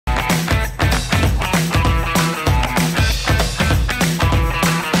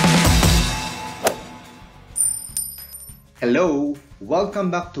Hello! Welcome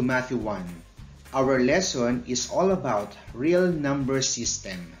back to MATHy 1. Our lesson is all about real number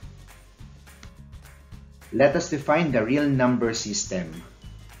system. Let us define the real number system.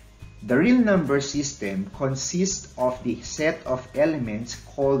 The real number system consists of the set of elements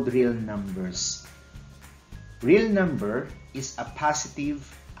called real numbers. Real number is a positive,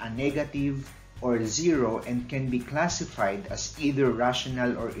 a negative, or zero and can be classified as either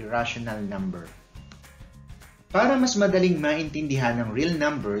rational or irrational number. Para mas madaling maintindihan ng real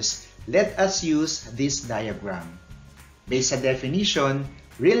numbers, let us use this diagram. Based sa definition,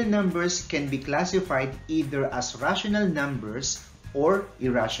 real numbers can be classified either as rational numbers or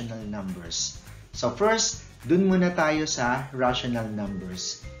irrational numbers. So first, dun muna tayo sa rational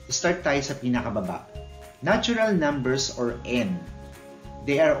numbers. Start tayo sa pinakababa. Natural numbers or N.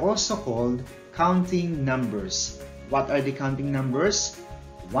 They are also called counting numbers. What are the counting numbers?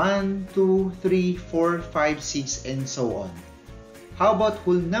 1, 2, 3, 4, 5, 6, and so on. How about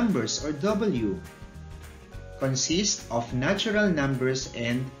whole numbers or W? Consist of natural numbers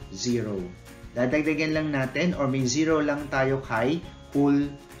and zero. Dadagdagan lang natin or may zero lang tayo kay whole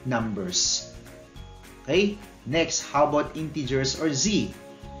numbers. Okay? Next, how about integers or Z?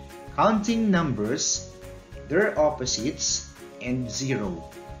 Counting numbers, their opposites, and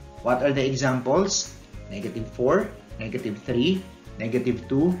zero. What are the examples? Negative 4, negative 3, negative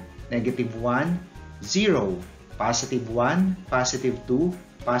 2, negative 1, 0, positive 1, positive 2,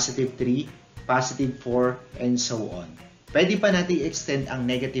 positive 3, positive 4, and so on. Pwede pa natin extend ang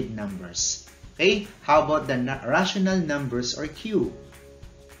negative numbers. Okay? How about the rational numbers or Q?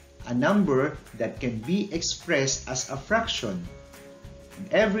 A number that can be expressed as a fraction.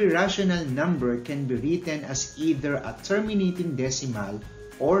 Every rational number can be written as either a terminating decimal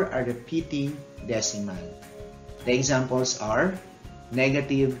or a repeating decimal. The examples are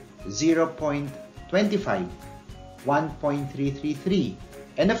negative 0.25, 1.333,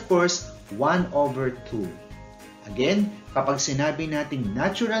 and of course, 1 over 2. Again, kapag sinabi nating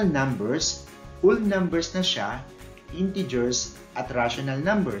natural numbers, whole numbers na siya, integers at rational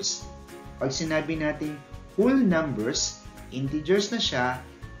numbers. Pag sinabi nating whole numbers, integers na siya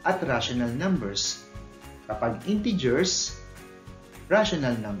at rational numbers. Kapag integers,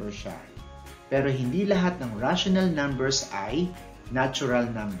 rational numbers siya. Pero hindi lahat ng rational numbers ay natural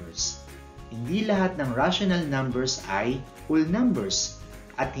numbers. Hindi lahat ng rational numbers ay whole numbers.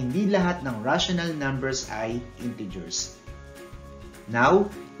 At hindi lahat ng rational numbers ay integers. Now,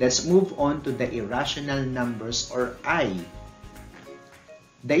 let's move on to the irrational numbers or I.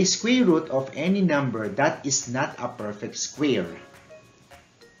 The square root of any number that is not a perfect square.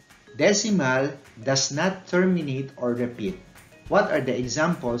 Decimal does not terminate or repeat. What are the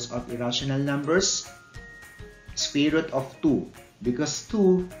examples of irrational numbers? Square root of 2, because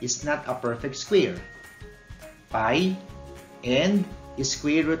 2 is not a perfect square. Pi and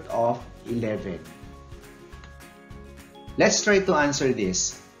square root of 11. Let's try to answer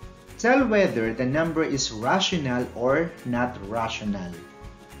this. Tell whether the number is rational or not rational.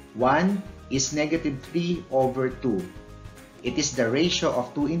 1 is negative 3 over 2. It is the ratio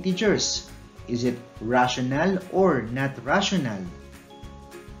of two integers. Is it rational or not rational?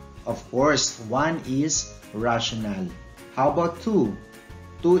 Of course, 1 is rational. How about 2?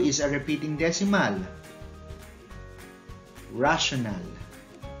 2 is a repeating decimal. Rational.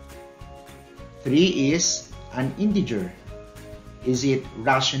 3 is an integer. Is it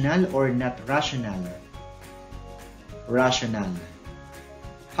rational or not rational? Rational.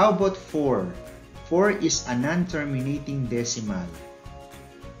 How about 4? 4 is a non-terminating decimal.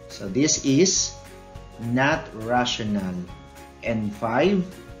 So this is not rational. And 5,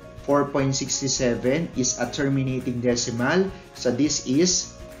 4.67 is a terminating decimal. So this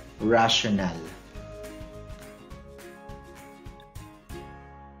is rational.